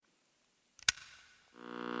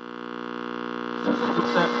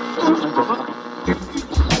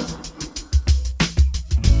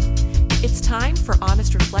It's time for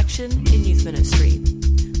honest reflection in youth ministry.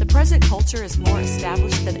 The present culture is more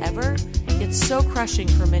established than ever. It's so crushing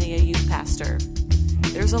for many a youth pastor.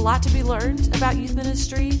 There's a lot to be learned about youth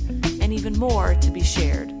ministry and even more to be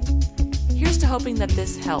shared. Here's to hoping that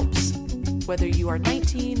this helps. Whether you are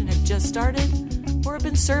 19 and have just started or have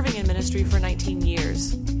been serving in ministry for 19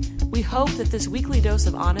 years, we hope that this weekly dose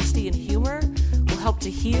of honesty and humor will help to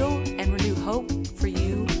heal and renew hope for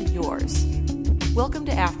you and yours. Welcome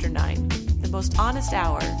to After 9, the most honest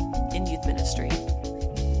hour in youth ministry.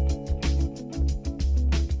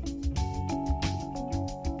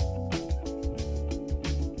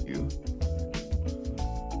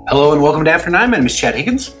 Hello and welcome to After 9. My name is Chad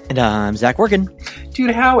Higgins. And I'm Zach Workin.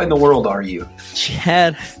 Dude, how in the world are you?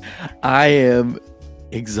 Chad, I am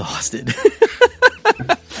exhausted.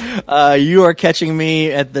 You are catching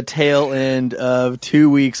me at the tail end of 2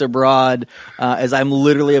 weeks abroad as I'm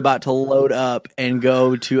literally about to load up and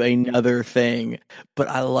go to another thing. But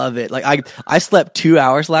I love it. Like I slept 2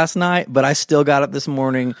 hours last night, but I still got up this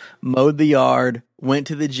morning, mowed the yard, went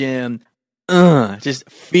to the gym. Just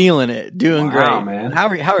feeling it, doing great, man. How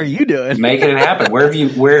are you doing? Making it happen.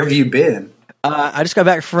 Where have you been? I just got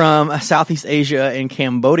back from Southeast Asia and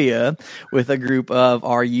Cambodia with a group of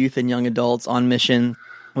our youth and young adults on mission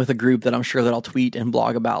with a group that I'm sure that I'll tweet and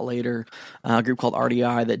blog about later, a group called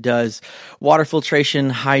RDI that does water filtration,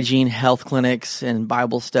 hygiene, health clinics, and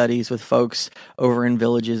Bible studies with folks over in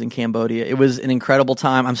villages in Cambodia. It was an incredible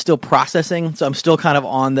time. I'm still processing, so I'm still kind of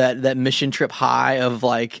on that mission trip high of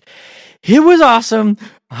like, it was awesome.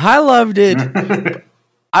 I loved it.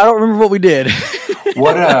 I don't remember what we did.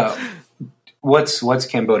 What's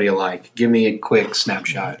Cambodia like? Give me a quick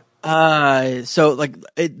snapshot. So like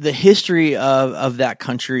the history of that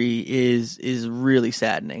country is really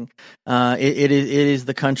saddening. It is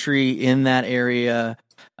the country in that area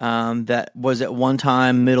that was at one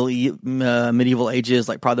time medieval ages,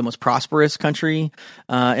 like probably the most prosperous country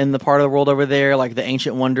in the part of the world over there. Like the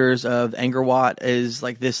ancient wonders of Angkor Wat is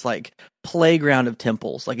like this like playground of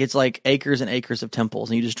temples. Like it's like acres and acres of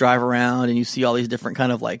temples, and you just drive around and you see all these different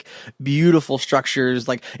kind of like beautiful structures.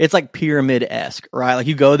 Like it's like pyramid-esque, right? Like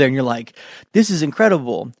you go there and you're like, this is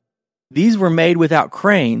incredible. These were made without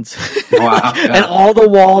cranes. Wow. And all the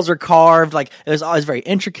walls are carved. Like it's always very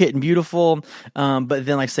intricate and beautiful. But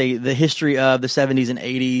then like say the history of the 70s and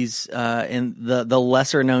 80s and the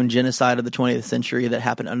lesser known genocide of the 20th century that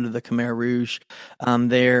happened under the Khmer Rouge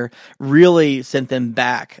there really sent them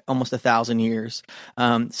back almost 1,000 years.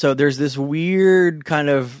 So there's this weird kind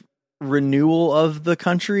of renewal of the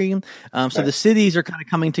country. So the cities are kind of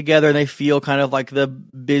coming together and they feel kind of like the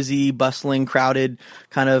busy, bustling, crowded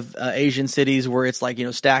kind of Asian cities where it's like, you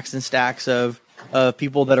know, stacks and stacks of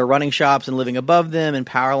people that are running shops and living above them and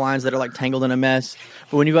power lines that are like tangled in a mess.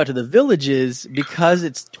 But when you go out to the villages, because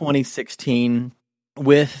it's 2016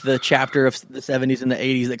 with the chapter of the 70s and the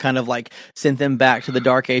 80s that kind of like sent them back to the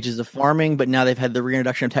dark ages of farming, but now they've had the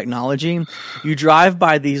reintroduction of technology, you drive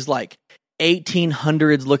by these like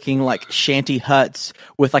 1800s looking like shanty huts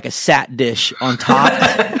with like a sat dish on top.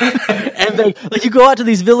 And they like you go out to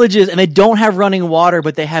these villages and they don't have running water,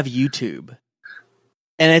 but they have YouTube.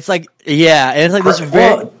 And it's like, yeah, and it's like this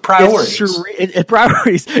very priorities.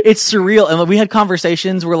 Priorities. It's surreal. And we had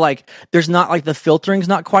conversations where like there's not like the filtering's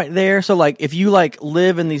not quite there. So like if you like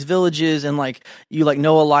live in these villages and like you like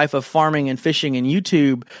know a life of farming and fishing and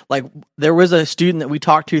YouTube, like there was a student that we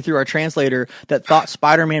talked to through our translator that thought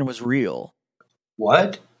Spider-Man was real.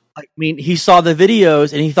 What? I mean, he saw the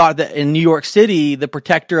videos and he thought that in New York City, the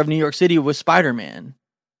protector of New York City was Spider-Man.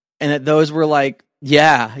 And that those were like,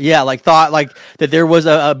 like thought like that there was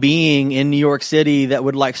a being in New York City that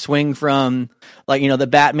would like swing from like, you know, the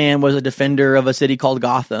Batman was a defender of a city called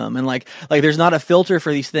Gotham. And like there's not a filter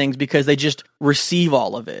for these things because they just receive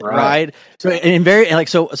all of it. Right. So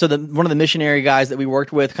one of the missionary guys that we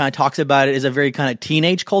worked with kind of talks about it as a very kind of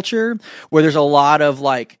teenage culture where there's a lot of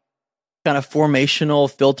like kind of formational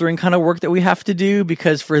filtering kind of work that we have to do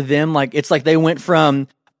because for them, like, it's like they went from,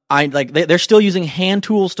 they're still using hand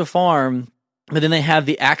tools to farm, but then they have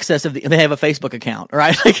the access of they have a Facebook account,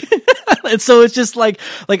 right? Like, and so it's just like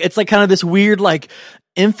it's like kind of this weird, like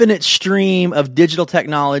infinite stream of digital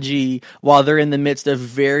technology while they're in the midst of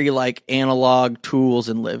very like analog tools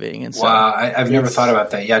and living. And so wow, I've never thought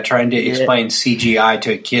about that. Yeah, trying to explain CGI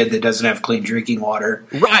to a kid that doesn't have clean drinking water.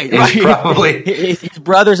 Right. Probably his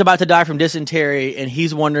brother's about to die from dysentery and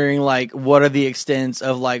he's wondering like what are the extents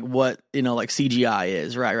of like what, you know, like CGI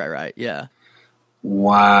is. Right. Yeah.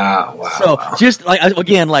 Wow. So just like,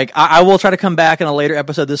 again, like I will try to come back in a later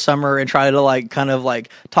episode this summer and try to like kind of like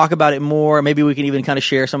talk about it more. Maybe we can even kind of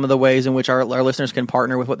share some of the ways in which our listeners can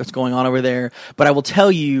partner with what's going on over there. But I will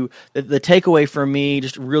tell you that the takeaway for me,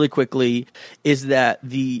 just really quickly, is that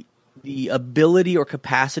the ability or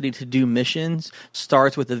capacity to do missions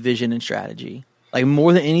starts with a vision and strategy. Like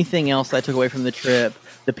more than anything else that I took away from the trip,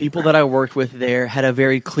 the people that I worked with there had a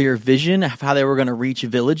very clear vision of how they were going to reach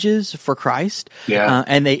villages for Christ. Yeah.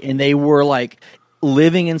 And they were like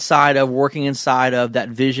living inside of, working inside of that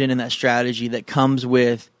vision and that strategy that comes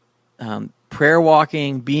with prayer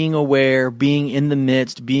walking, being aware, being in the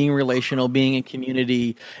midst, being relational, being in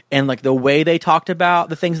community, and like the way they talked about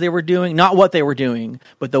the things they were doing, not what they were doing,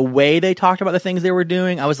 but the way they talked about the things they were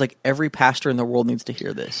doing. I was like, every pastor in the world needs to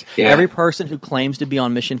hear this. Yeah. Every person who claims to be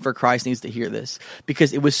on mission for Christ needs to hear this,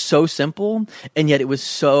 because it was so simple and yet it was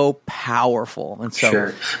so powerful. And so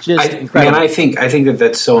Sure. just incredible. Man, I think that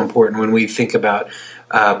that's so important when we think about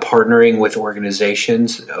partnering with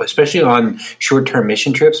organizations, especially on short-term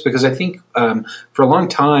mission trips, because I think for a long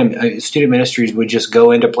time, student ministries would just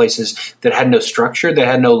go into places that had no structure, that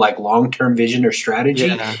had no like long-term vision or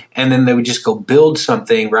strategy, and then they would just go build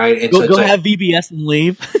something, right? And go like, have VBS and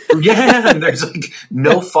leave. Yeah, and there's like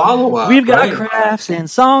no follow-up. We've got crafts and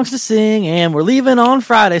songs to sing, and we're leaving on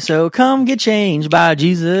Friday, so come get changed by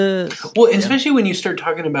Jesus. Well, and especially when you start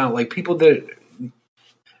talking about like people that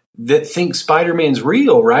think Spider-Man's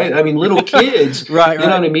real, right? I mean, little kids, right? You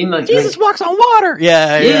know what I mean? Like Jesus walks on water.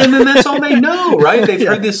 Yeah, and then that's all they know, right? They've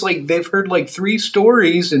heard this, like they've heard like 3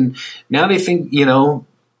 stories, and now they think, you know,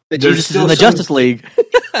 that Jesus is in the Justice League,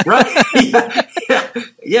 right?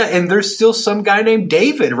 Yeah, and there's still some guy named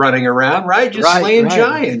David running around, right? Just slaying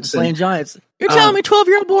giants, slaying giants. You're telling me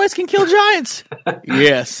 12-year-old boys can kill giants?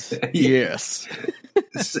 Yes. Yeah,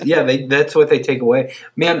 that's what they take away,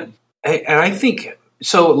 man. And I think.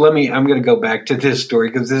 So I'm going to go back to this story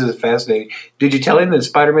because this is fascinating. Did you tell him that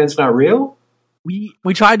Spider-Man's not real? We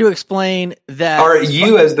tried to explain that. Or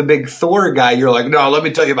you, as the big Thor guy, you're like, no, let me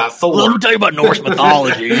tell you about Thor. Let me tell you about Norse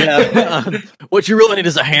mythology. Yeah. What you really need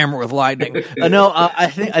is a hammer with lightning. I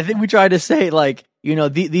think we tried to say, like, you know,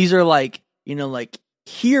 these are like, you know, like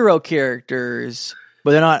hero characters,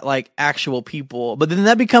 but they're not like actual people. But then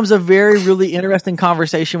that becomes a really interesting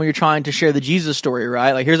conversation when you're trying to share the Jesus story,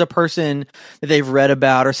 right? Like, here's a person that they've read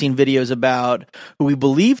about or seen videos about who we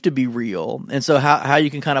believe to be real. And so how you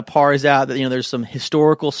can kind of parse out that, you know, there's some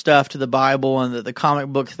historical stuff to the Bible and that the comic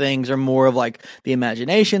book things are more of like the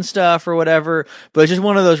imagination stuff or whatever. But it's just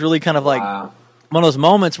one of those really kind of like one of those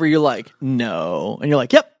moments where you're like, no. And you're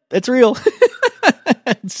like, yep, it's real.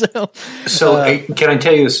 So can I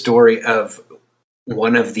tell you a story of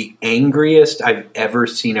one of the angriest I've ever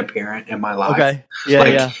seen a parent in my life? Okay.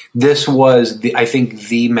 Yeah. This was I think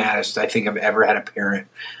the maddest I think I've ever had a parent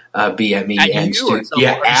be at me. At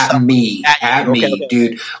me, okay.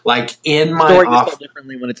 Dude. Like in my office,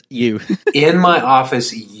 differently when it's you. in my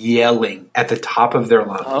office, yelling at the top of their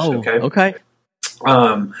lungs. Oh, okay.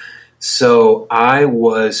 So I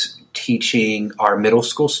was teaching our middle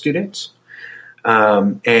school students,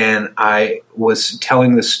 and I was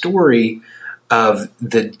telling the story of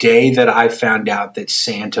the day that I found out that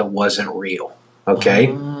Santa wasn't real. Okay.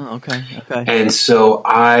 Okay. And so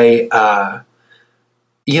I'm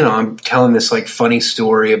telling this like funny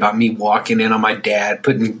story about me walking in on my dad,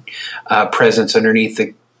 putting presents underneath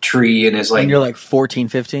the tree, and is like, and you're like 14,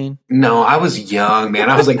 15? No, I was young, man.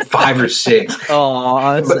 I was like 5 or 6.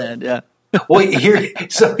 Oh, that's sad. Yeah. Well, here's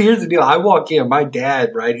the deal. I walk in, my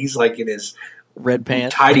dad, right? He's like in his red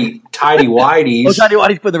pants, tidy whities. Oh, tidy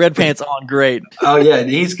whities, put the red pants on. Great. Oh yeah,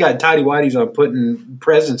 he's got tidy whities on, putting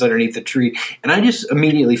presents underneath the tree, and I just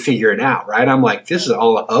immediately figure it out. Right? I'm like, this is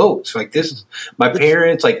all a hoax. Like, this is my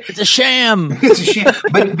parents. Like, it's a sham. It's a sham.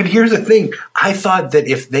 But here's the thing. I thought that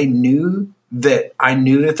if they knew that I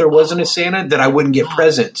knew that there wasn't a Santa, that I wouldn't get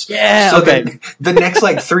presents. Yeah. So the next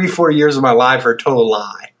like 3-4 years of my life are a total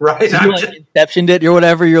lie. Right? So you like inceptioned it or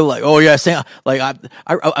whatever. You're like, oh yeah, Santa. Like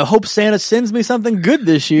I hope Santa sends me something good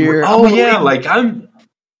this year. Oh yeah,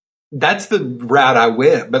 that's the route I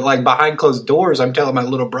went. But like behind closed doors, I'm telling my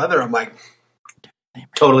little brother, I'm like,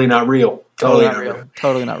 totally not real. Totally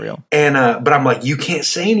not real. And but I'm like, you can't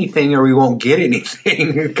say anything or we won't get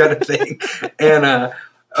anything, kind of thing. And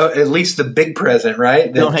at least the big present,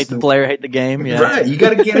 right? Don't hate the player, hate the game. Yeah. Right. You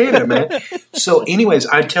got to get in it, man. So anyways,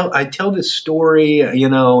 I tell this story, you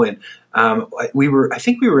know, and I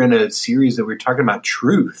think we were in a series that we were talking about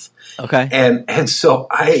truth. Okay. And so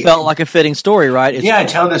I felt like a fitting story, right? I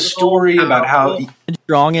tell this story about how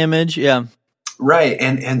strong image. Yeah. Right.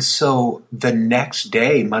 And so the next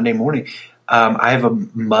day, Monday morning, I have a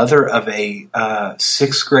mother of a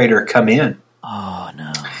sixth grader come in. Oh,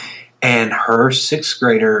 no. And her sixth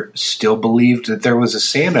grader still believed that there was a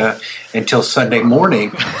Santa until Sunday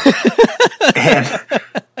morning. And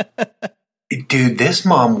dude, this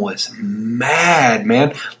mom was mad,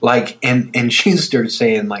 man. Like, and she started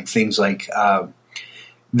saying like things like,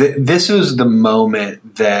 this was the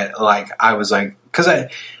moment that like I was like, because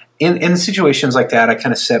in situations like that, I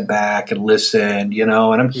kind of sat back and listened, and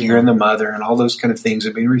I'm hearing the mother and all those kind of things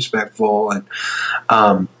and being respectful and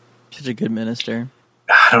such a good minister.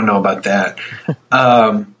 I don't know about that,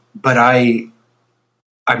 but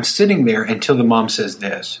I'm sitting there until the mom says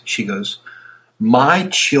this. She goes, "My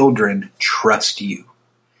children trust you.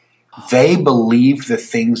 They believe the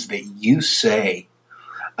things that you say,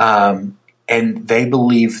 and they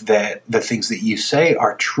believe that the things that you say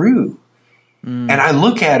are true." And I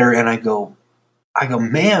look at her and I go,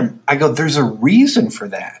 "Ma'am," "there's a reason for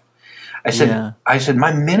that." I said,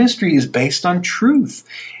 "My ministry is based on truth."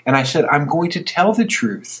 And I said, "I'm going to tell the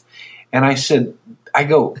truth." And I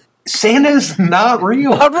go, "Santa's not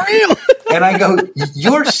real." Not real. And I go,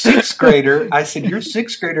 your sixth grader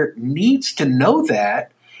needs to know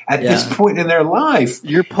that at this point in their life.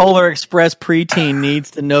 Your Polar Express preteen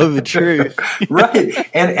needs to know the truth. Right.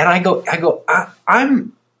 And I go,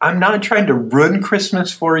 I'm not trying to ruin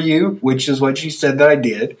Christmas for you, which is what she said that I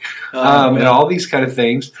did, and all these kind of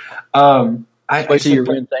things. Wait till you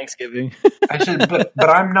ruin Thanksgiving. I said, but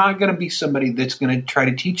I'm not going to be somebody that's going to try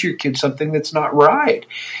to teach your kids something that's not right.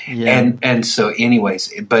 Yeah. And so,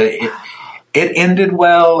 anyways, but it ended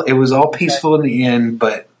well. It was all peaceful in the end.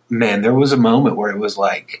 But man, there was a moment where it was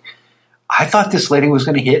like, I thought this lady was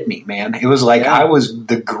going to hit me. Man, it was like I was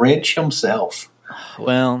the Grinch himself.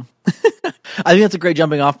 Well, I think that's a great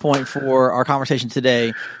jumping off point for our conversation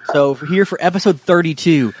today. So here for episode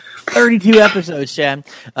 32 episodes, Chad.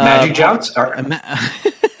 Magic Johnson.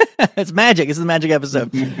 It's magic. This is the magic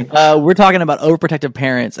episode. We're talking about overprotective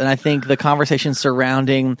parents, and I think the conversation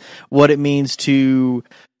surrounding what it means to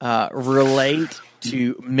relate,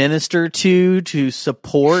 to minister to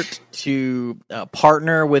support, to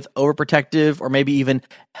partner with overprotective or maybe even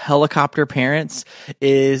helicopter parents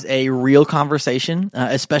is a real conversation,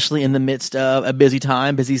 especially in the midst of a busy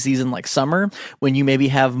season like summer, when you maybe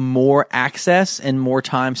have more access and more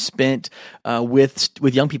time spent with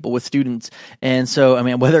young people, with students. And so, I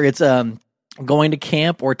mean, whether it's going to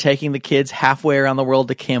camp or taking the kids halfway around the world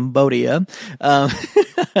to Cambodia,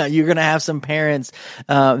 you're going to have some parents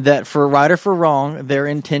that, for right or for wrong, their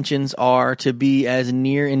intentions are to be as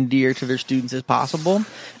near and dear to their students as possible.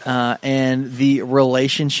 And the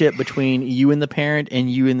relationship between you and the parent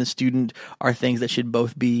and you and the student are things that should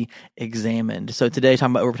both be examined. So today,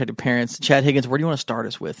 talking about overprotective parents, Chad Higgins, where do you want to start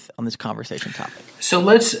us with on this conversation topic? So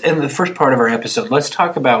let's, in the first part of our episode, let's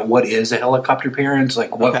talk about what is a helicopter parent,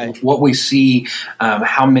 like what we see,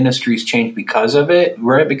 how ministries change because of it,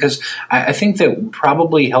 right? Because I think that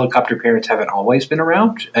probably helicopter parents haven't always been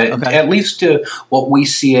around, at least to what we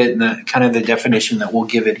see it in the kind of the definition that we'll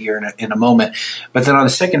give it here in a moment. But then on the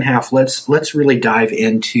second half, let's really dive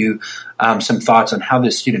into some thoughts on how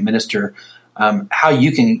the student minister, how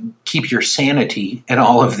you can keep your sanity in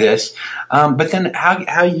all of this, but then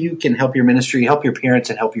how you can help your ministry, help your parents,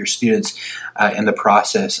 and help your students in the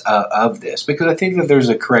process of this. Because I think that there's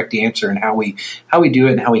a correct answer in how we do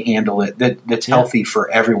it and how we handle it that's healthy for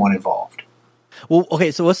everyone involved. Well, okay,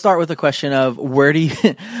 so let's start with the question of where do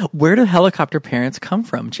helicopter parents come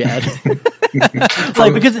from, Chad?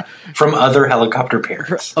 From other helicopter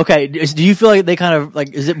parents. Okay, do you feel like they kind of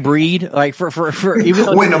is it breed like for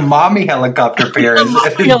even when a mommy helicopter parent,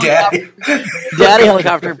 daddy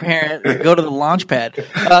helicopter parent go to the launch pad?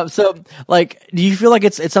 So do you feel like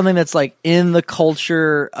it's something that's like in the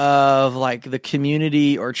culture of like the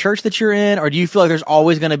community or church that you're in, or do you feel like there's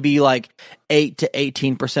always going to be like 8 to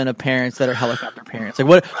 18% of parents that are helicopter parents? Like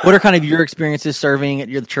what are kind of your experiences serving at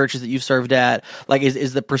the churches that you've served at? Like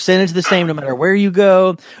is the percentage the same no matter where you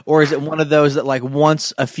go, or is it one of those that like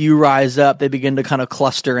once a few rise up, they begin to kind of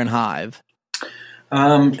cluster and hive?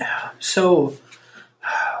 So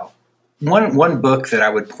one book that I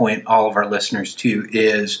would point all of our listeners to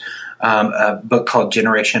is a book called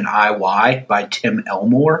Generation IY by Tim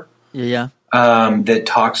Elmore. Yeah. That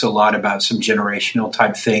talks a lot about some generational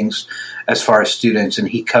type things as far as students, and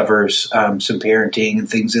he covers some parenting and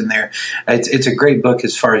things in there. It's a great book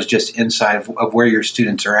as far as just insight of where your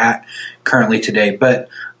students are at currently today. But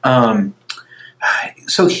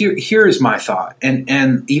so here is my thought,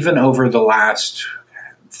 and even over the last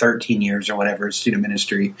 13 years or whatever student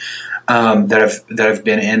ministry that I've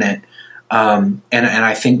been in it, and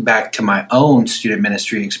I think back to my own student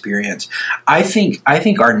ministry experience. I think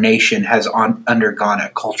our nation has undergone a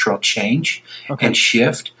cultural change and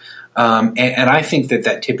shift. And I think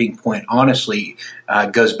that tipping point, honestly,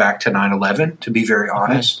 goes back to 9/11, to be very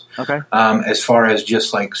honest. As far as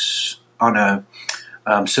just like on a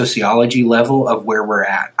sociology level of where we're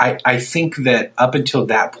at. I think that up until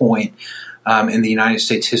that point in the United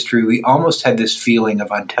States history, we almost had this feeling of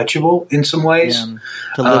untouchable in some ways. Yeah,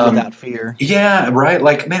 to live without fear. Yeah, right.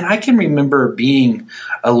 Like, man, I can remember being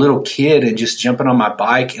a little kid and just jumping on my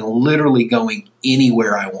bike and literally going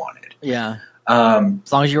anywhere I wanted. Yeah.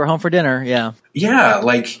 As long as you were home for dinner, yeah. Yeah,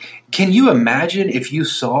 like, can you imagine if you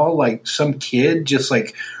saw, like, some kid just,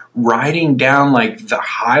 like, riding down, like, the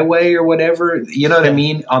highway or whatever, you know what I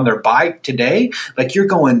mean, on their bike today? Like, you're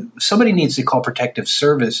going, somebody needs to call protective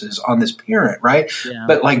services on this parent, right? Yeah.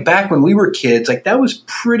 But, like, back when we were kids, like, that was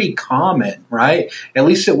pretty common, right? At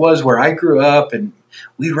least it was where I grew up, and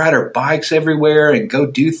we'd ride our bikes everywhere and go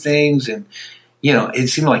do things, and you know, it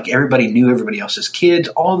seemed like everybody knew everybody else's kids,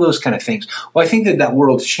 all those kind of things. Well, I think that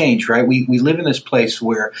world's changed, right? We live in this place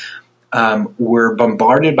where we're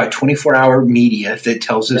bombarded by 24-hour media that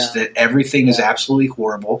tells us that everything is absolutely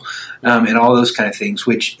horrible, and all those kind of things,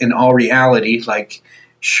 which in all reality, like,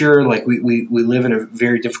 sure, like we live in a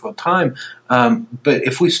very difficult time. But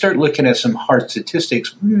if we start looking at some hard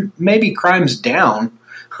statistics, maybe crime's down.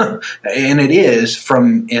 And it is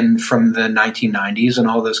from the 1990s and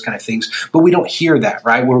all those kind of things, but we don't hear that,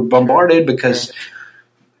 right? We're bombarded because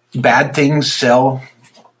bad things sell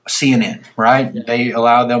CNN, right? Yeah. They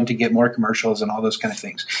allow them to get more commercials and all those kind of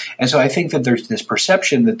things. And so I think that there's this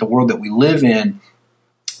perception that the world that we live in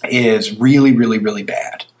is really, really, really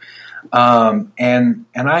bad. And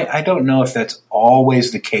I don't know if that's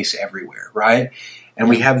always the case everywhere, right? And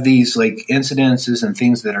we have these like incidences and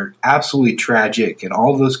things that are absolutely tragic and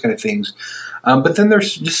all those kind of things. But then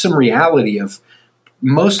there's just some reality of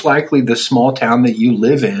most likely the small town that you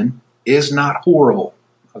live in is not horrible.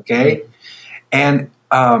 Okay. And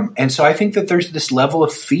so I think that there's this level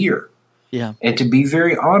of fear. Yeah. And to be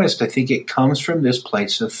very honest, I think it comes from this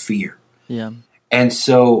place of fear. Yeah. And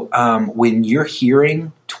so when you're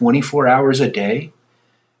hearing 24 hours a day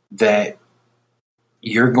that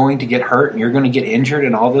you're going to get hurt and you're going to get injured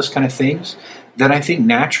and all those kind of things, then I think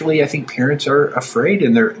naturally, I think parents are afraid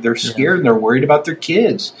and they're scared and they're worried about their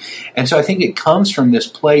kids. And so I think it comes from this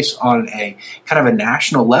place on a kind of a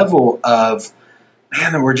national level of,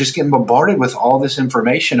 man, that we're just getting bombarded with all this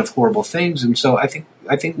information of horrible things. And so I think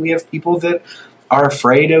we have people that are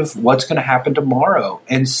afraid of what's going to happen tomorrow.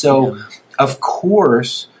 And so, of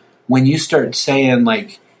course, when you start saying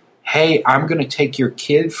like, hey, I'm going to take your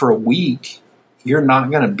kid for a week, you're not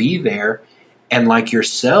going to be there. And like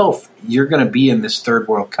yourself, you're going to be in this third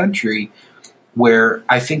world country where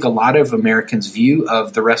I think a lot of Americans' view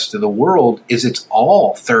of the rest of the world is it's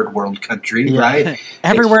all third world country, right?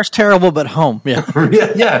 Everywhere's terrible but home. Yeah.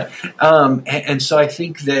 Yeah. And so I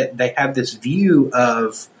think that they have this view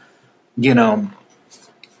of, you know,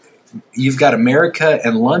 you've got America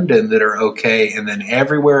and London that are okay, and then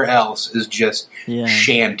everywhere else is just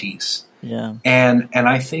shanties. Yeah. And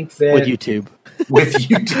I think that with YouTube. With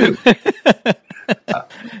YouTube.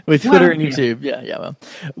 With Twitter and YouTube.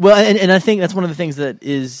 Well, and I think that's one of the things that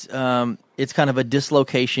is it's kind of a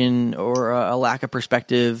dislocation or a lack of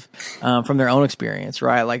perspective from their own experience,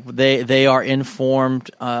 right? Like they are informed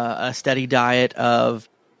a steady diet of,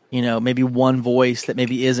 you know, maybe one voice that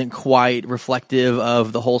maybe isn't quite reflective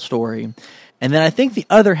of the whole story. And then I think the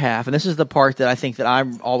other half, and this is the part that I think that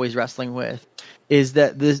I'm always wrestling with, is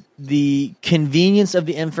that the convenience of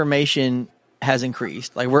the information has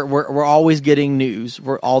increased. Like we're always getting news.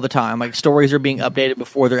 We're all the time. Like stories are being updated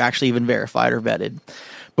before they're actually even verified or vetted.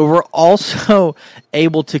 But we're also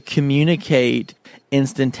able to communicate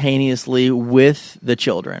instantaneously with the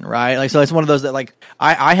children, right? Like, so it's one of those that like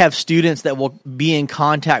I have students that will be in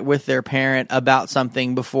contact with their parent about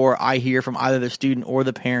something before I hear from either the student or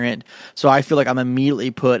the parent. So I feel like I'm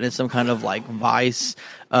immediately put in some kind of like vice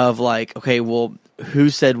of like, okay, well,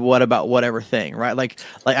 who said what about whatever thing, right? Like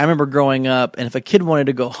I remember growing up, and if a kid wanted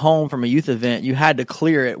to go home from a youth event, you had to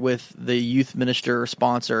clear it with the youth minister or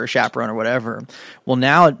sponsor or chaperone or whatever. Well,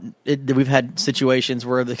 now we've had situations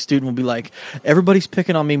where the student will be like, everybody's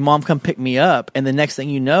picking on me, mom, come pick me up. And the next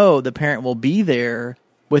thing you know, the parent will be there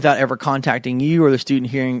without ever contacting you or the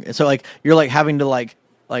student hearing. So like, you're like having to like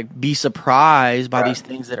be surprised by these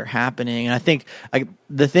things that are happening. And I think like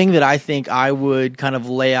the thing that I think I would kind of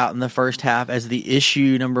lay out in the first half as the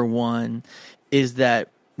issue number one is that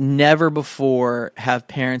never before have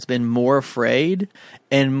parents been more afraid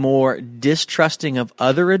and more distrusting of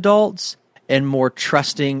other adults and more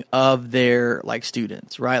trusting of their like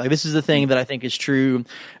students, right? Like this is the thing that I think is true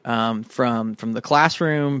from the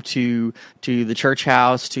classroom to the church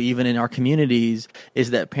house to even in our communities,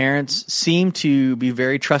 is that parents seem to be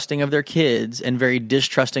very trusting of their kids and very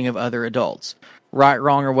distrusting of other adults. Right,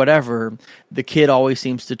 wrong, or whatever, the kid always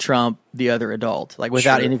seems to trump the other adult, like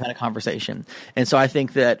without any kind of conversation. And so I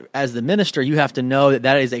think that as the minister, you have to know that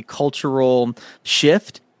that is a cultural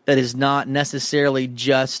shift that is not necessarily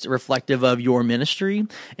just reflective of your ministry.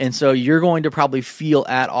 And so you're going to probably feel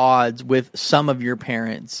at odds with some of your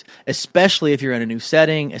parents, especially if you're in a new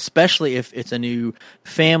setting, especially if it's a new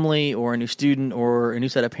family or a new student or a new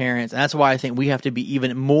set of parents. And that's why I think we have to be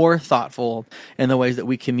even more thoughtful in the ways that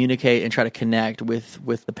we communicate and try to connect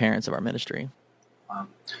with the parents of our ministry.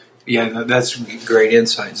 Yeah, that's great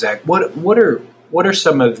insight, Zach. What are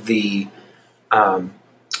some of the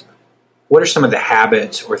what are some of the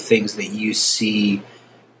habits or things that you see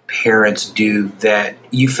parents do that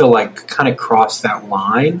you feel like kind of cross that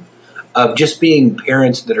line of just being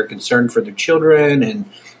parents that are concerned for their children and,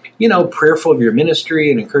 prayerful of your ministry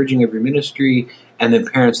and encouraging of your ministry, and then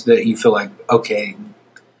parents that you feel like, okay,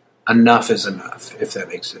 enough is enough, if that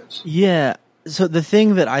makes sense? Yeah. So the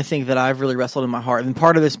thing that I think that I've really wrestled in my heart, and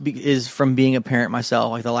part of this is from being a parent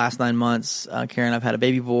myself, like the last 9 months, Karen, I've had a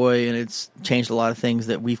baby boy, and it's changed a lot of things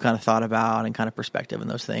that we've kind of thought about and kind of perspective and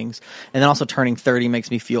those things. And then also turning 30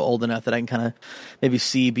 makes me feel old enough that I can kind of maybe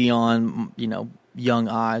see beyond, young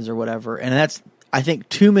eyes or whatever. And that's, I think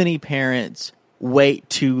too many parents wait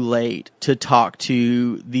too late to talk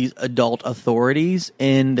to these adult authorities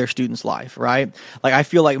in their student's life, right? Like I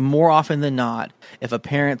feel like more often than not, if a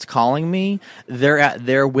parent's calling me, they're at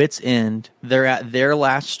their wit's end, they're at their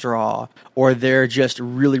last straw, or they're just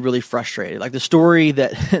really, really frustrated. Like the story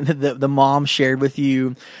that the mom shared with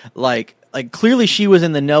you, like clearly she was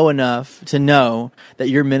in the know enough to know that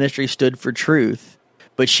your ministry stood for truth,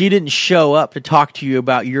 but she didn't show up to talk to you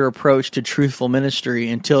about your approach to truthful ministry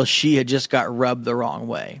until she had just got rubbed the wrong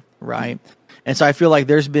way, right? And so I feel like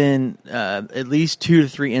there's been at least 2 to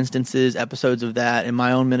 3 instances, episodes of that in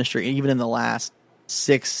my own ministry, even in the last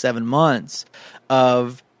 6-7 months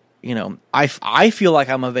of, I feel like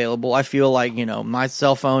I'm available. I feel like, my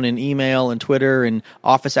cell phone and email and Twitter and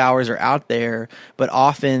office hours are out there, but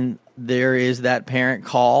often there is that parent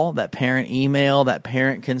call, that parent email, that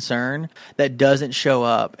parent concern that doesn't show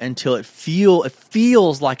up until it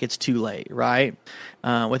feels like it's too late, right?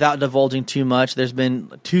 Without divulging too much, there's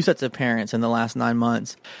been 2 sets of parents in the last 9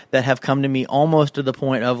 months that have come to me almost to the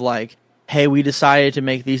point of like, hey, we decided to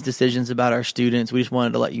make these decisions about our students. We just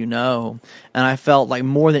wanted to let you know. And I felt like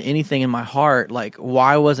more than anything in my heart, like,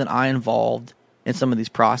 why wasn't I involved in some of these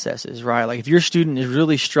processes, right? Like if your student is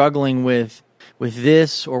really struggling with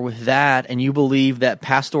this or with that, and you believe that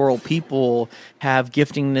pastoral people have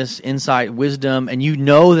giftingness, insight, wisdom, and you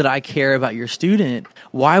know that I care about your student,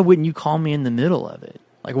 why wouldn't you call me in the middle of it?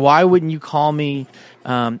 Like, why wouldn't you call me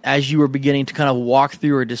as you were beginning to kind of walk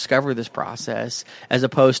through or discover this process, as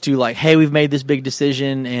opposed to like, hey, we've made this big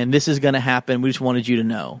decision and this is going to happen. We just wanted you to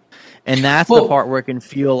know. And that's the part where it can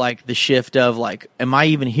feel like the shift of like, am I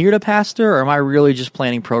even here to pastor, or am I really just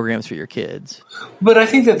planning programs for your kids? But I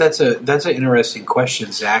think that's an interesting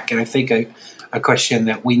question, Zach, and I think a question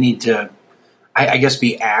that we need to, I guess,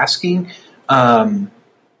 be asking. And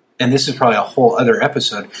this is probably a whole other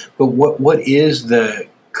episode. But what is the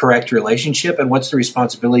correct relationship, and what's the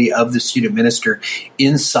responsibility of the student minister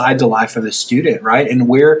inside the life of the student, right? And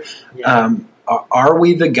where are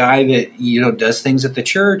we the guy that does things at the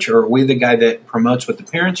church, or are we the guy that promotes what the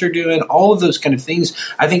parents are doing? All of those kind of things,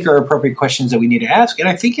 I think, are appropriate questions that we need to ask. And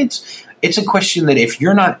I think it's a question that if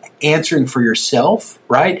you're not answering for yourself,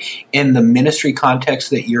 right, in the ministry context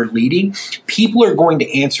that you're leading, people are going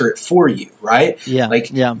to answer it for you, right?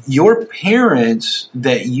 Your parents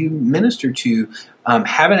that you minister to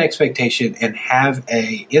have an expectation and have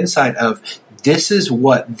a insight of, this is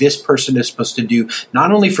what this person is supposed to do,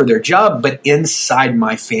 not only for their job, but inside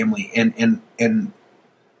my family. And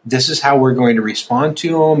this is how we're going to respond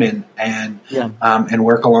to them and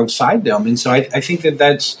work alongside them. And so I think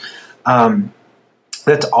that's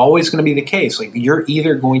always going to be the case. Like, you're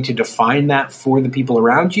either going to define that for the people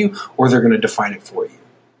around you, or they're going to define it for you.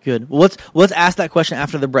 Good. Well, let's ask that question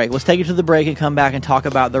after the break. Let's take it to the break and come back and talk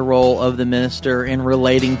about the role of the minister in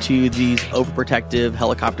relating to these overprotective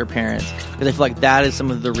helicopter parents, because I feel like that is some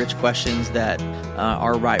of the rich questions that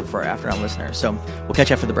are ripe for our After Nine listeners. So we'll catch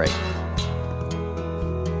you after the break.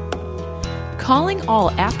 Calling all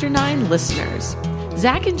After Nine listeners.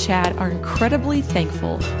 Zach and Chad are incredibly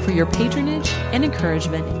thankful for your patronage and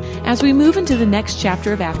encouragement. As we move into the next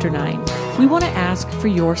chapter of After Nine, we want to ask for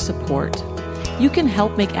your support. you can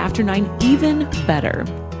help make After 9 even better.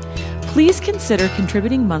 Please consider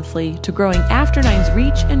contributing monthly to growing After 9's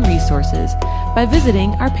reach and resources by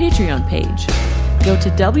visiting our Patreon page. Go to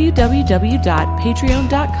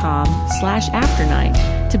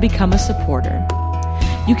www.patreon.com/After9 to become a supporter.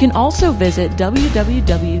 You can also visit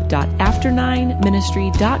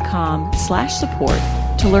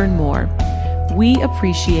www.after9ministry.com/support to learn more. We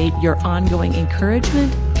appreciate your ongoing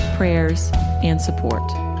encouragement, prayers, and support.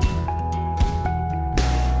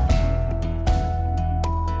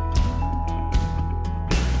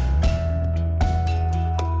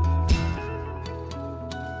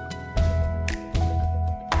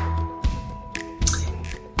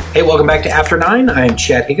 Hey, welcome back to After 9. I am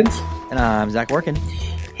Chad Higgins. And I'm Zach Workin.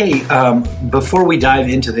 Hey, before we dive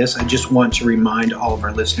into this, I just want to remind all of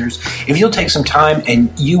our listeners, if you'll take some time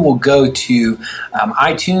and you will go to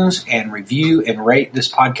iTunes and review and rate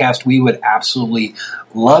this podcast, we would absolutely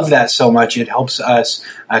love that so much. It helps us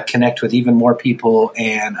connect with even more people,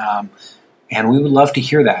 and we would love to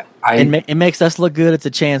hear that. It makes us look good. It's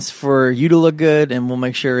a chance for you to look good, and we'll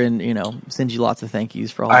make sure and send you lots of thank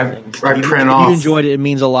yous for all the things. I print if off. you enjoyed it, it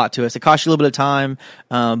means a lot to us. It costs you a little bit of time,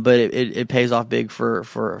 but it pays off big for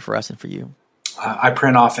us and for you. I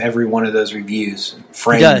print off every one of those reviews.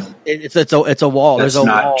 Frame them. It's a wall. That's There's a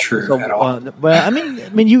not wall. true at all. Well, I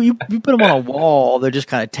mean, you put them on a wall. They're just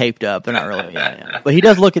kind of taped up. They're not really. Yeah. But he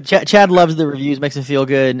does look at Chad loves the reviews, makes him feel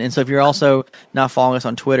good. And so if you're also not following us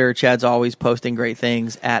on Twitter, Chad's always posting great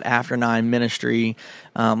things at After 9 Ministry.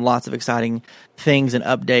 Lots of exciting things and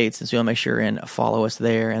updates, and so you'll make sure and follow us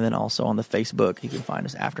there. And then also on the Facebook, you can find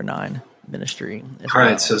us After 9 Ministry. All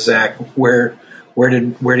right, so Zach, where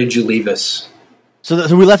did you leave us?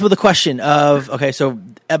 So we left with a question of, okay, so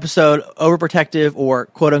episode overprotective or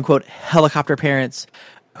quote-unquote helicopter parents.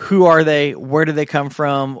 Who are they? Where do they come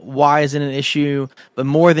from? Why is it an issue? But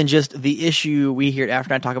more than just the issue, we here at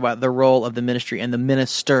After 9 talk about the role of the ministry and the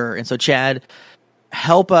minister. And so, Chad,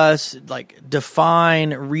 help us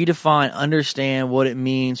define, redefine, understand what it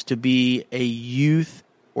means to be a youth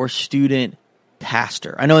or student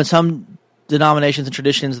pastor. I know in some denominations and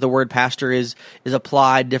traditions, the word pastor is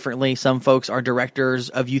applied differently. Some folks are directors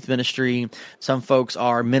of youth ministry. Some folks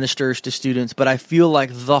are ministers to students. But I feel like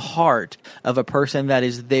the heart of a person that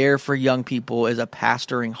is there for young people is a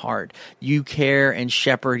pastoring heart. You care and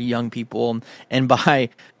shepherd young people, and by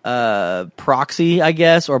proxy, I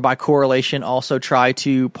guess, or by correlation, also try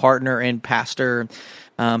to partner and pastor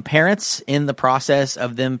parents in the process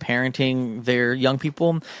of them parenting their young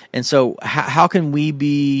people. And so how can we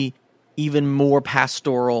be even more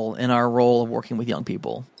pastoral in our role of working with young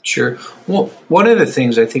people? Sure. Well, one of the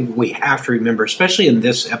things I think we have to remember, especially in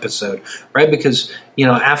this episode, right? Because,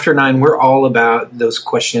 After 9, we're all about those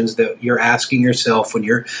questions that you're asking yourself when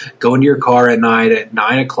you're going to your car at night at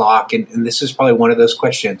 9 o'clock. And this is probably one of those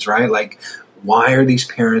questions, right? Like, why are these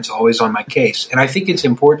parents always on my case? And I think it's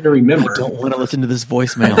important to remember. I don't want to listen to this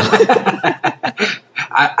voicemail.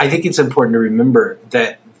 I think it's important to remember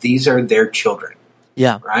that these are their children.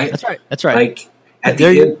 Yeah, right. That's right. Like at the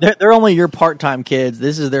end, they're only your part-time kids.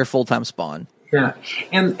 This is their full-time spawn. Yeah,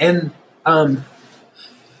 and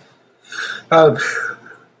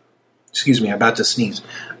excuse me, I'm about to sneeze.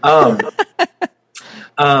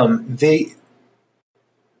 They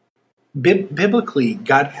biblically,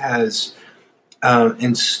 God has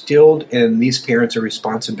instilled in these parents a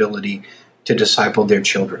responsibility to disciple their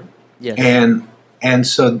children. Yes. And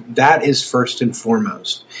so that is first and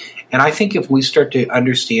foremost. And I think if we start to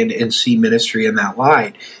understand and see ministry in that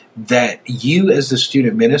light, that you as the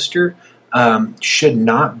student minister should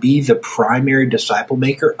not be the primary disciple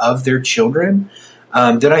maker of their children,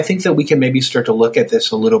 then I think that we can maybe start to look at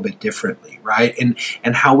this a little bit differently, right? And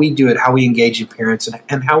how we do it, how we engage in parents,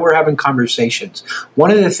 and how we're having conversations. One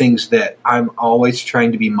of the things that I'm always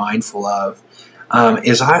trying to be mindful of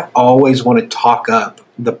is I always want to talk up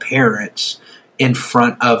the parents in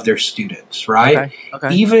front of their students, right?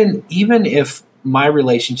 Okay. Even if my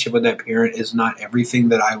relationship with that parent is not everything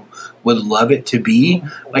that I would love it to be,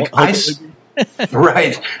 I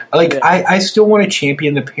still want to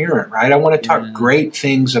champion the parent, right? I want to talk great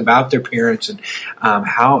things about their parents and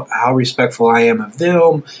how respectful I am of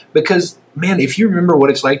them. Because, man, if you remember what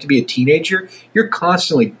it's like to be a teenager, you're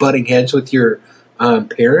constantly butting heads with your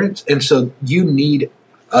parents, and so you need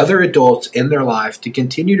other adults in their life to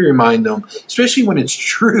continue to remind them, especially when it's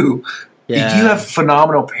true. Yeah. You have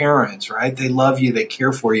phenomenal parents, right? They love you, they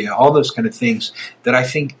care for you, all those kind of things that I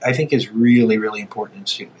think is really, really important in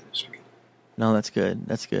student ministry. No, that's good.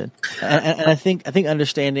 That's good. And I think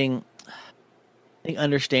understanding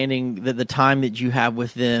that the time that you have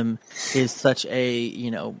with them is such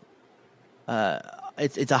a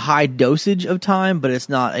it's a high dosage of time, but it's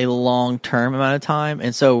not a long term amount of time.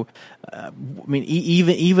 And so, I mean,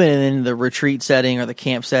 even in the retreat setting or the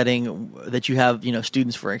camp setting that you have,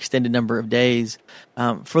 students for an extended number of days,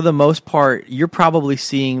 for the most part, you're probably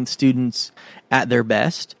seeing students at their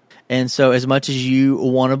best. And so as much as you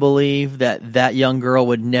want to believe that young girl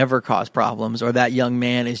would never cause problems, or that young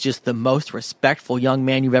man is just the most respectful young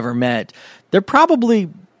man you've ever met, they're probably,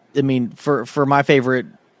 I mean, for my favorite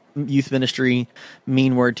youth ministry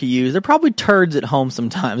mean word to use, they're probably turds at home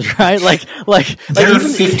sometimes, right? Like they're a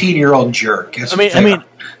 15-year-old jerk.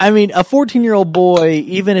 I mean, a 14-year-old boy,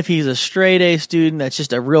 even if he's a straight A student that's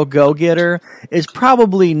just a real go-getter, is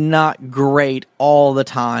probably not great all the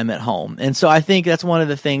time at home. And so I think that's one of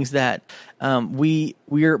the things that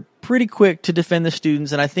we're pretty quick to defend the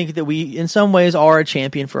students, and I think that we, in some ways, are a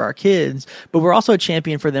champion for our kids, but we're also a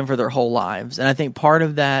champion for them for their whole lives. And I think part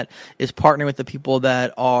of that is partnering with the people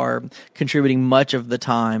that are contributing much of the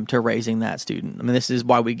time to raising that student. I mean, this is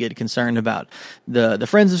why we get concerned about the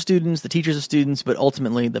friends of students, the teachers of students, but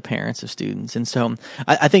ultimately the parents of students. And so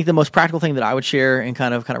I think the most practical thing that I would share, and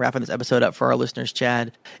kind of wrapping this episode up for our listeners,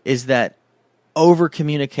 Chad, is that over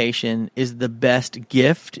communication is the best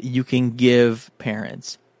gift you can give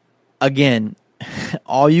parents. Again,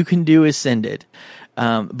 all you can do is send it,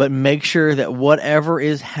 but make sure that whatever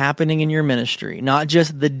is happening in your ministry, not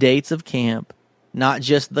just the dates of camp, not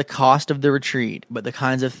just the cost of the retreat, but the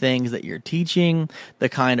kinds of things that you're teaching, the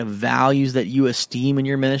kind of values that you esteem in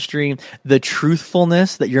your ministry, the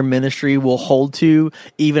truthfulness that your ministry will hold to,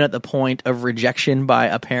 even at the point of rejection by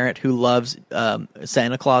a parent who loves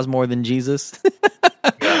Santa Claus more than Jesus.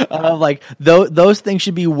 Those things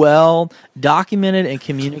should be well documented and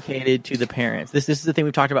communicated to the parents. This is the thing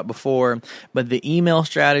we've talked about before, but the email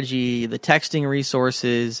strategy, the texting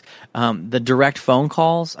resources, the direct phone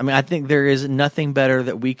calls. I mean, I think there is nothing better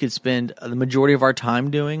that we could spend the majority of our time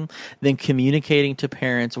doing than communicating to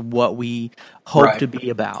parents what we hope to be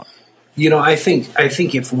about. I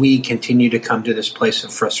think if we continue to come to this place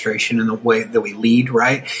of frustration in the way that we lead,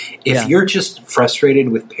 right? If you're just frustrated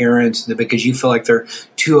with parents because you feel like they're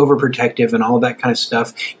too overprotective and all that kind of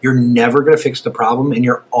stuff, you're never going to fix the problem, and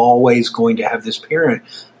you're always going to have this parent,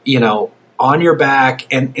 on your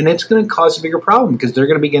back, and it's going to cause a bigger problem because they're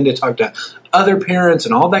going to begin to talk to other parents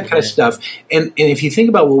and all that kind of stuff. And if you think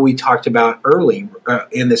about what we talked about early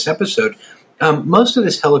in this episode, most of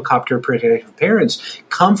this helicopter protective parents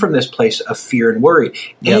come from this place of fear and worry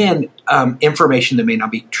and information that may not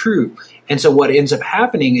be true. And so what ends up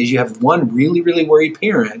happening is you have one really, really worried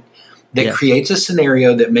parent that creates a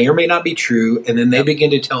scenario that may or may not be true, and then they begin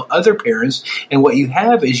to tell other parents. And what you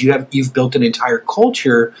have is you've built an entire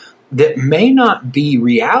culture that may not be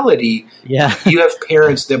reality. Yeah. You have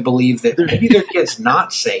parents that believe that maybe their kid's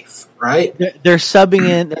not safe, right? They're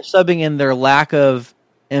subbing in their lack of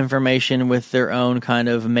information with their own kind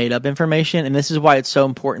of made up information. And this is why it's so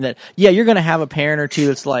important that, you're going to have a parent or two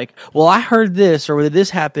that's like, well, I heard this, or did this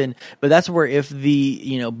happen? But that's where if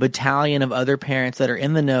the, battalion of other parents that are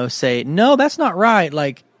in the know say, no, that's not right.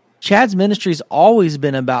 Like, Chad's ministry's always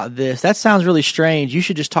been about this. That sounds really strange. You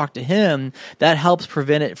should just talk to him. That helps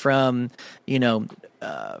prevent it from,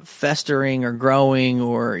 festering or growing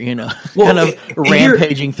or,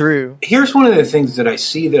 rampaging through. Here's one of the things that I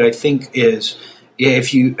see that I think is,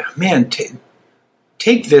 if you,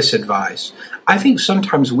 take this advice. I think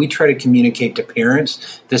sometimes we try to communicate to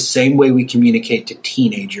parents the same way we communicate to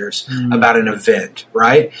teenagers about an event,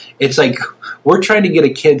 right? It's like we're trying to get a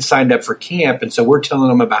kid signed up for camp, and so we're telling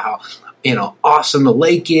them about how awesome the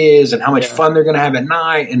lake is and how much fun they're going to have at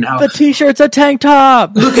night, and how the t-shirt's a tank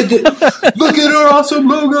top. Look at our awesome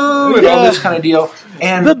logo and all this kind of deal.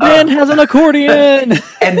 And the band has an accordion.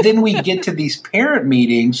 And then we get to these parent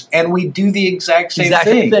meetings and we do the exact same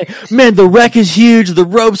thing. Man, the wreck is huge. The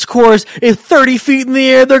ropes course is 30 feet in the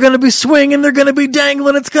air. They're going to be swinging. They're going to be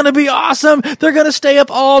dangling. It's going to be awesome. They're going to stay up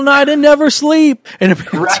all night and never sleep. And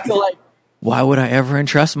if you're like, why would I ever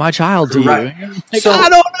entrust my child to you? Like, so, I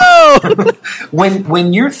don't know.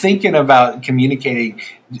 when you're thinking about communicating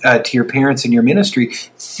to your parents in your ministry,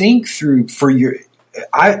 think through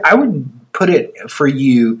I would put it for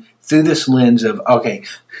you through this lens of, okay,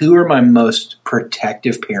 who are my most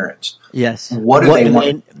protective parents? Yes. What do they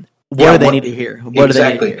want? What do they need to hear?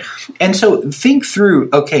 Exactly. And so think through,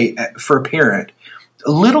 okay, for a parent,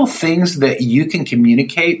 little things that you can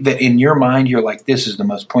communicate that in your mind you're like, this is the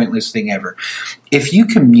most pointless thing ever. If you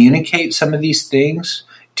communicate some of these things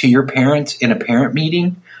to your parents in a parent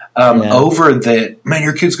meeting, over that, man,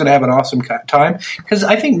 your kid's going to have an awesome time. Because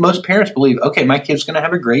I think most parents believe, okay, my kid's going to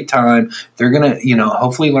have a great time. They're going to,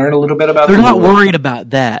 hopefully learn a little bit about They're not worried about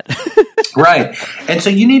that. Right. And so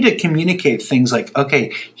you need to communicate things like,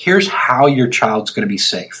 okay, here's how your child's going to be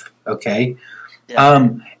safe. Okay. Yeah.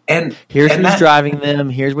 And here's and who's driving them.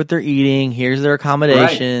 Here's what they're eating. Here's their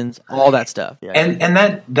accommodations. Right. All that stuff. Yeah.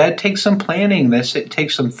 And that takes some planning. It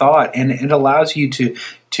takes some thought, and it allows you to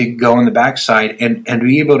go on the backside and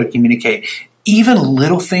be able to communicate even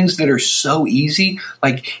little things that are so easy.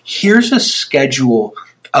 Like, here's a schedule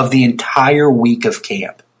of the entire week of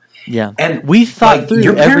camp. Yeah, and we thought through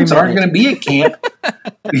your parents aren't going to be at camp.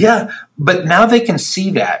 Yeah, but now they can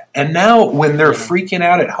see that, and now when they're freaking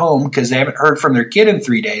out at home because they haven't heard from their kid in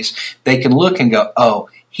 3 days, they can look and go, "Oh,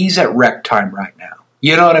 he's at rec time right now."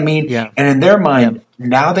 You know what I mean? Yeah. And in their mind,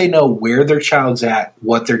 now they know where their child's at,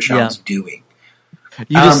 what their child's doing.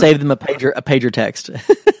 You just saved them a pager text.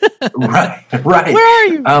 Right. Where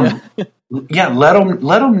are you? Yeah, let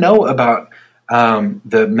them know about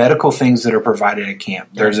the medical things that are provided at camp.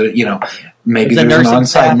 There's maybe there's an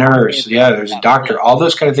on-site nurse. Yeah, there's a doctor. All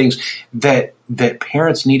those kind of things that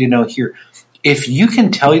parents need to know here. If you can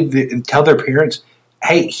tell their parents,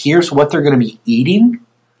 hey, here's what they're going to be eating.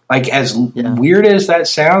 Like, as weird as that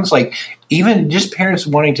sounds, like, even just parents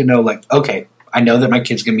wanting to know, like, okay, I know that my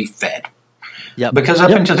kid's going to be fed. Yep. Because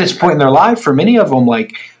up until this point in their life, for many of them,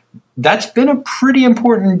 like, that's been a pretty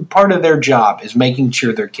important part of their job, is making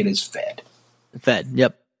sure their kid is fed.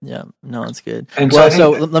 Yep. Yeah. No, that's good. And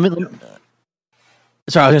let me.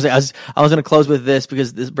 Sorry, I was going to say I was going to close with this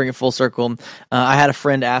because this bring it full circle. I had a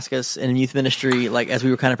friend ask us in youth ministry, like, as we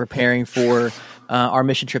were kind of preparing for our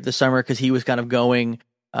mission trip this summer, because he was kind of going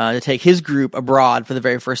to take his group abroad for the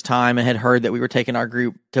very first time, and had heard that we were taking our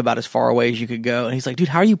group to about as far away as you could go. And he's like, "Dude,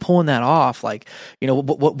 how are you pulling that off? Like,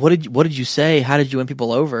 what did you say? How did you win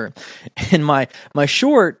people over?" And my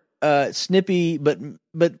short, snippy, but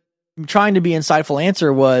trying to be insightful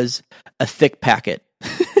answer was a thick packet.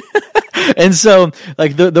 And so,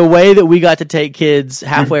 like, the way that we got to take kids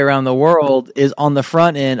halfway around the world is on the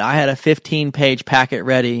front end. I had a 15-page packet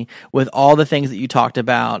ready with all the things that you talked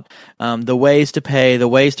about, the ways to pay, the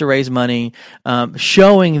ways to raise money,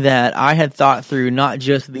 showing that I had thought through not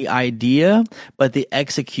just the idea, but the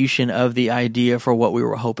execution of the idea for what we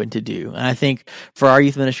were hoping to do. And I think for our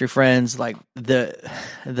youth ministry friends, like, the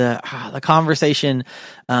conversation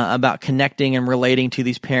about connecting and relating to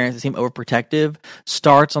these parents that seem overprotective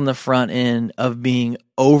starts on the front end of being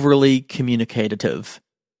overly communicative.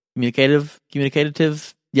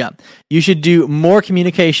 Communicative? Yeah. You should do more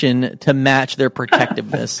communication to match their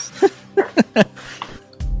protectiveness.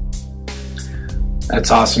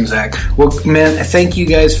 That's awesome, Zach. Well, man, thank you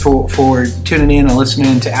guys for tuning in and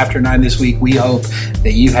listening to After 9 this week. We hope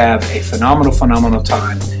that you have a phenomenal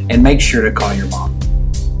time, and make sure to call your mom.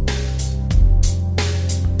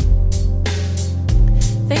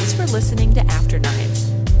 Thanks for listening to After 9.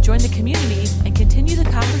 Join the community and continue the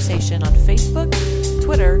conversation on Facebook,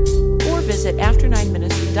 Twitter, or visit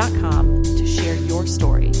after9ministry.com to share your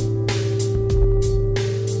story.